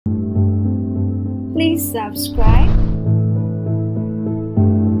Please subscribe.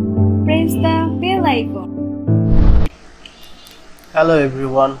 Press the bell icon. Hello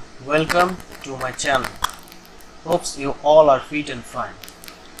everyone, welcome to my channel. Hopes you all are fit and fine.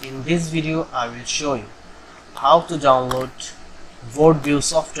 In this video I will show you how to download board view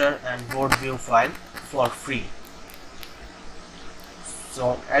software and board view file for free.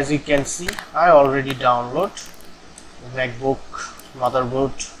 So as you can see, I already download MacBook,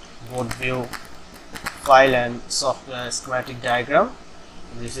 motherboard, board view file and software schematic diagram.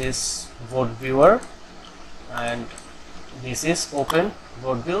 This is board viewer and this is open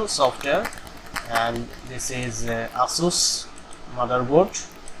board view software, and this is ASUS motherboard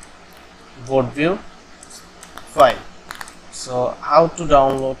board view file. So how to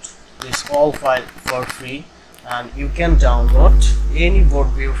download this all file for free, and you can download any board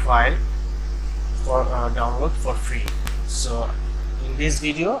view file for download for free. So in this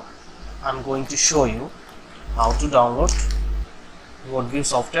video I'm going to show you how to download board view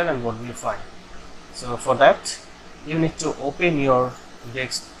software and board view file. So for that you need to open your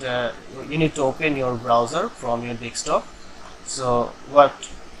browser from your desktop. So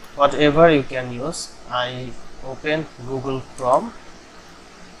whatever you can use. I open Google Chrome,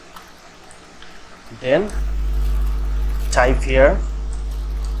 then type here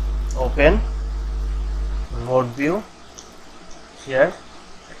open board view. Here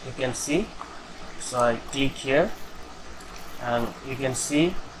you can see, so I click here and you can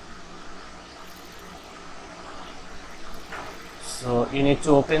see. So you need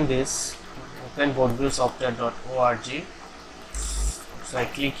to open this, open boardviewsoftware.org. So I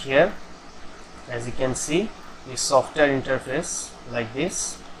click here. As you can see, the software interface like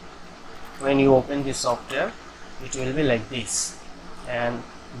this. When you open the software, it will be like this, and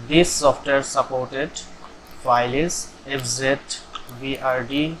this software supported file is FZ,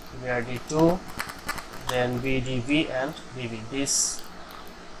 VRD, VRD2, then VDV and VB. This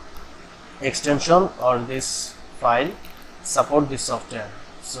extension or this file support this software,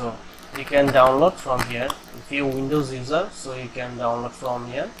 so you can download from here. If you Windows user, so you can download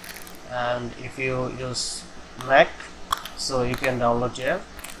from here, and if you use Mac, so you can download here,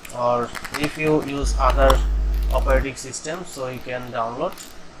 or if you use other operating system, so you can download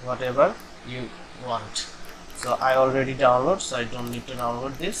whatever you want. So I already download, so I don't need to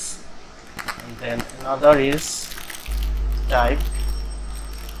download this. And then another is type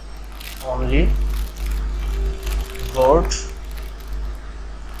only board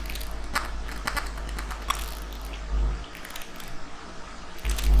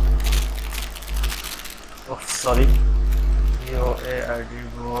board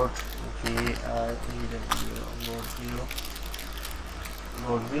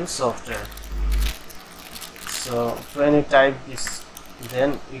board view software. So when you type this,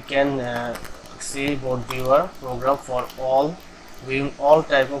 then you can see board viewer program for all viewing all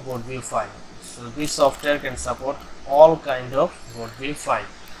type of board view file. So this software can support all kind of board view file.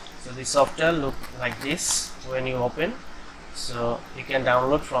 So this software look like this when you open. So you can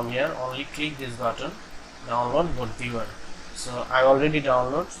download from here. Only click this button, download board viewer. So I already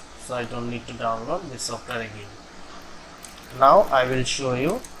download, so I don't need to download this software again. Now I will show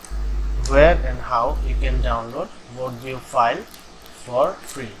you where and how you can download board view file for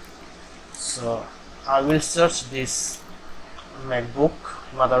free. So I will search this MacBook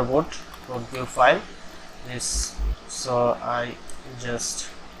motherboard board view file. This, so I just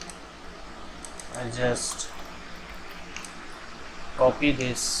copy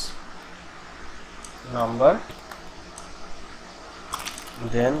this number,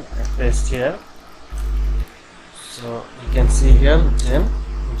 then I paste here. So you can see here, then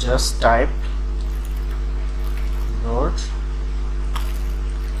just type board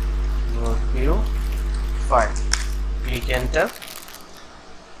view file, click enter.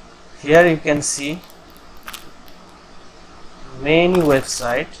 Here you can see many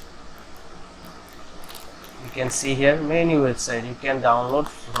website. You can see here many website you can download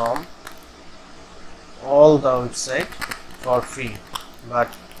from, all the website for free,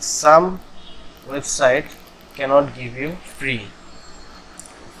 but some website cannot give you free.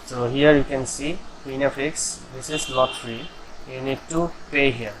 So here you can see FreeNFX, this is not free, you need to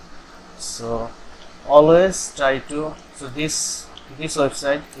pay here. So always try to, so this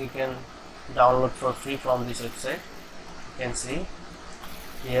website you can download for free from this website. You can see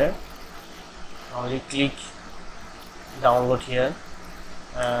here, only click download here,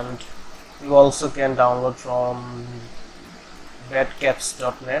 and you also can download from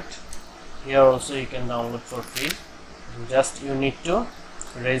badcaps.net. Here also you can download for free. Just you need to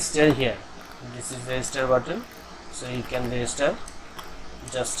register here. This is register button, so you can register.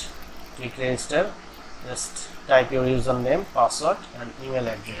 Just click register, just type your username, password and email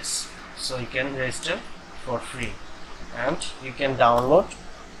address. So you can register for free, and you can download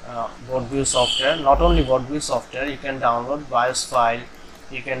boardview software. Not only boardview software, you can download BIOS file,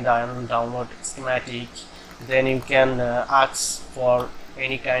 you can download schematic, then you can ask for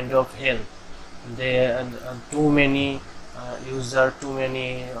any kind of help. There are too many too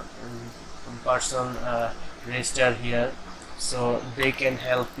many person register here, so they can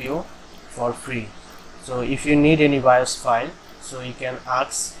help you for free. So if you need any BIOS file, so you can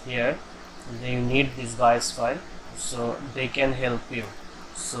ask here, you need this BIOS file, so they can help you.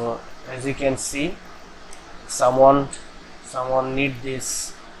 So as you can see, someone need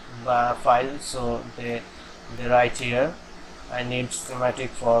this file, so they write here, I need schematic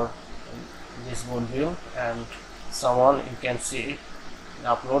for this board view, and someone, you can see,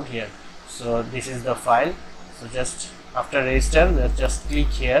 upload here. So this is the file. So just after register, just click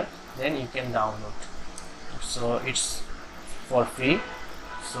here, then you can download. So it's for free,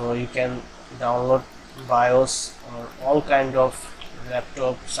 so you can download BIOS or all kind of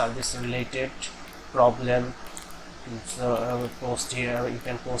laptop service related problem. So post here, you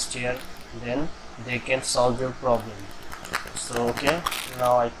can post here, then they can solve your problem. So okay,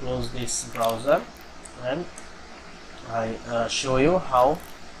 now I close this browser and I show you how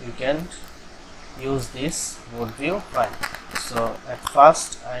you can use this board view file. So at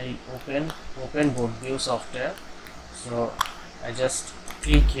first I open board view software. So I just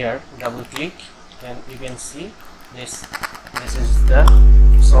click here, double click, then you can see this is the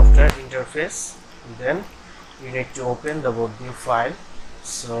software interface. Then you need to open the board view file.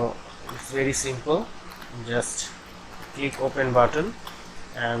 So it's very simple, just click open button,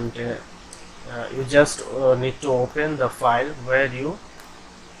 and you just need to open the file where you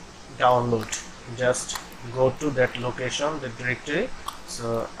download. Just go to that location, the directory.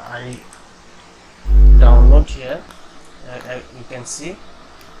 So I download here, you can see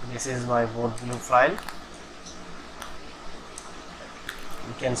this is my board view file,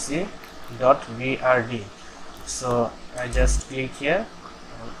 you can see .vrd. so I just click here,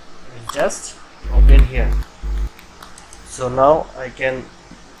 it just open here. So now I can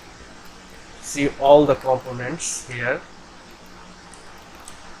see all the components here.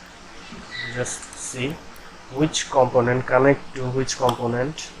 Just see which component connect to which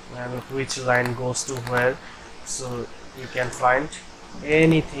component and which line goes to where. So you can find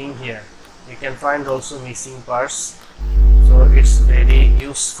anything here. You can find also missing parts. So it's very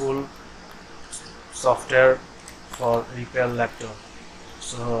useful software for repair laptop.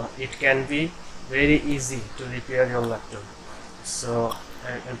 So it can be very easy to repair your laptop. So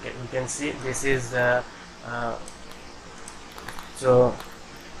you can see this is the so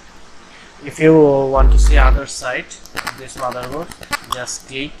if you want to see other side of this motherboard, just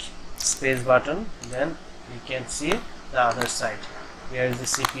click space button, then you can see the other side. Here is the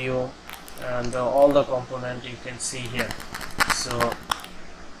CPU and all the component you can see here. So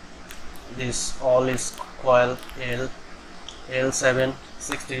this all is coil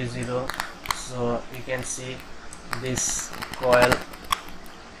L7630. so you can see this coil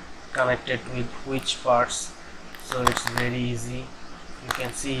connected with which parts. So it's very easy. You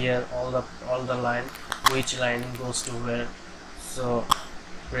can see here all the line, which line goes to where. So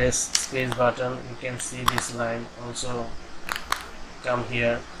press space button, you can see this line also come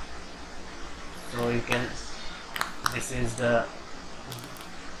here. So you can, this is the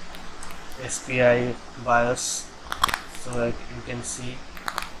SPI BIOS. So you can see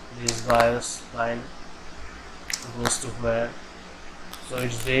this BIOS line goes to where. So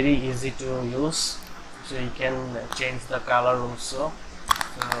it's very easy to use. So you can change the color also.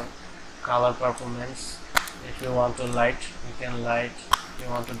 So color performance, if you want to light, you can light. If you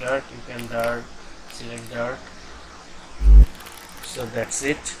want to dark, you can dark. Select dark. So that's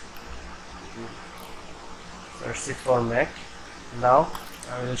it. That's it for Mac. Now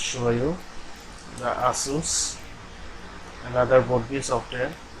I will show you the ASUS, another board view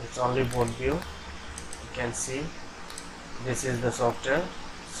software. It's only board view. You can see this is the software.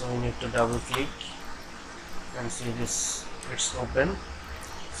 So you need to double click and see this, it's open.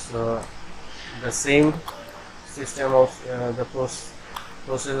 So the same system of the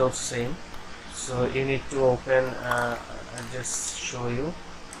process of same. So you need to open, I just show you,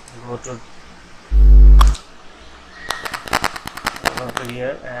 go to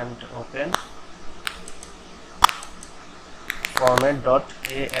here and open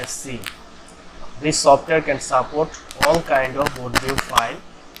format.asc. This software can support all kind of board view file.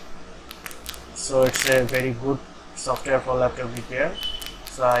 So it's a very good software for laptop repair.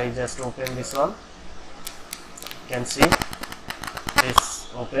 So I just open this one. You can see this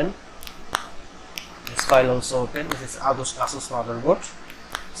open. file also open. This is ASUS motherboard.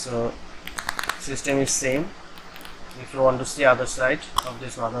 So system is same. If you want to see other side of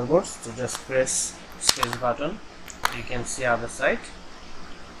this motherboard, so just press space button. You can see other side.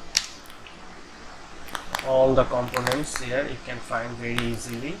 All the components here you can find very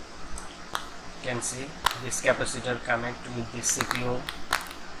easily. You can see this capacitor connect with this CPU.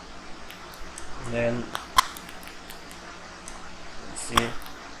 Then see,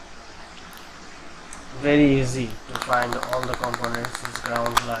 very easy to find all the components. This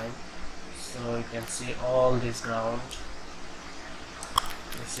ground line, so you can see all this ground.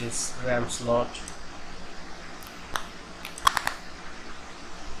 This is RAM slot.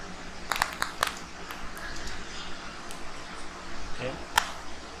 Okay,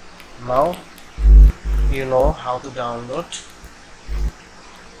 now you know how to download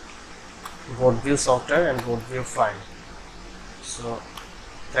boardview software and boardview file. So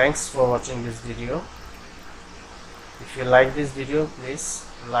thanks for watching this video. If you like this video, please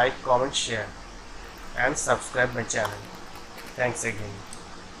like, comment, share and subscribe my channel. Thanks again.